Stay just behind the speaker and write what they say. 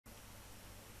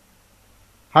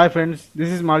Hi friends, this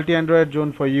is multi-Android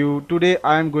Zone for you. Today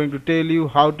I am going to tell you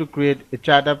how to create a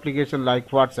chat application like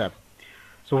WhatsApp.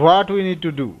 So what we need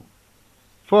to do?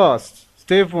 First,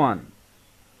 step 1.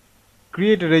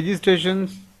 Create a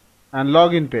registrations and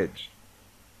login page.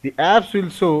 The apps will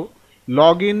show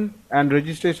login and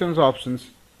registrations options.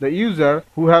 The user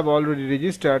who have already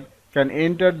registered can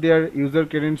enter their user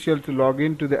credential to log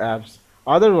in to the apps.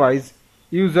 Otherwise,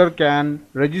 user can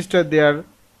register there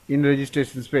in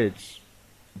registrations page.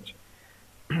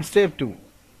 Step 2.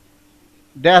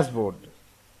 Dashboard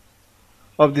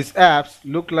of these apps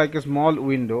look like a small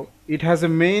window. It has a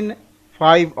main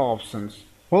 5 options.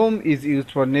 Home is used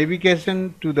for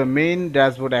navigation to the main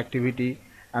dashboard activity,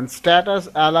 and status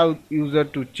allows user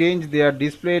to change their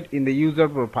displayed in the user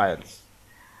profiles.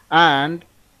 And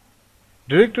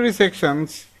directory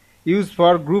sections used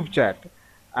for group chat,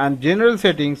 and general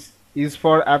settings is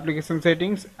for application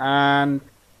settings, and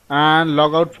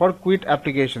logout for quit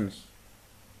applications.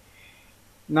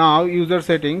 Now user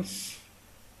settings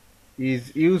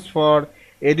is used for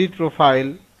edit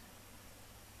profile.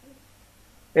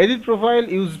 Edit profile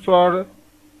used for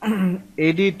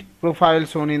edit profile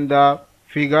shown in the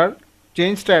figure.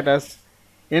 Change status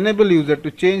enable user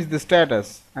to change the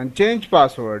status, and change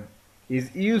password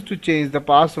is used to change the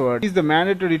password. It is the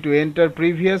mandatory to enter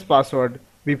previous password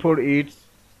before it's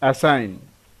assigned.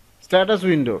 Status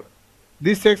window.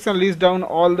 This section lists down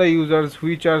all the users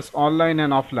which are online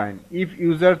and offline. If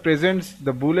user presents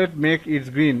the bullet make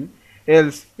it green,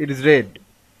 else it is red.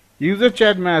 User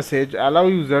chat message allow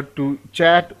user to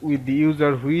chat with the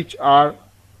user which are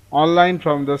online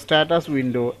from the status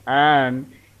window,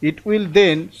 and it will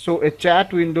then show a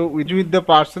chat window with the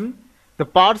person. The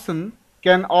person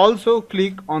can also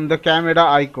click on the camera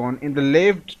icon in the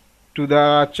left to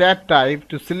the chat type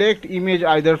to select image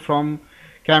either from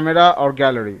camera or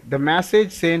gallery. The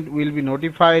message sent will be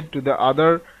notified to the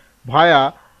other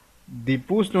via the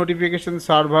push notification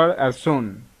server as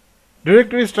shown.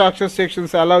 Directory structure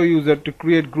sections allow user to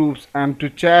create groups and to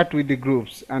chat with the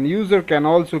groups, and user can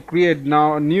also create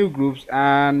now new groups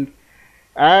and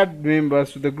add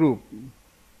members to the group.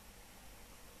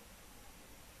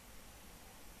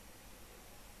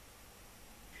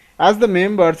 As the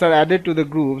members are added to the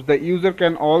groups, the user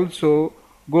can also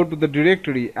go to the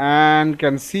directory and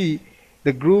can see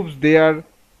the groups they are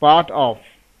part of.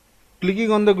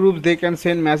 Clicking on the groups, they can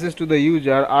send message to the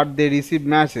user or they receive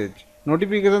message.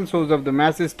 Notification shows up the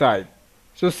message type.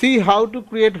 So see how to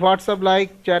create WhatsApp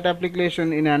like chat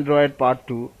application in Android part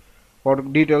 2 for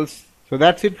details. So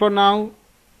that's it for now.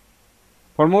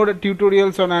 For more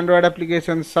tutorials on Android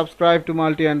applications, subscribe to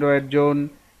Multi Android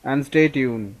Zone and stay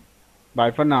tuned.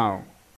 Bye for now.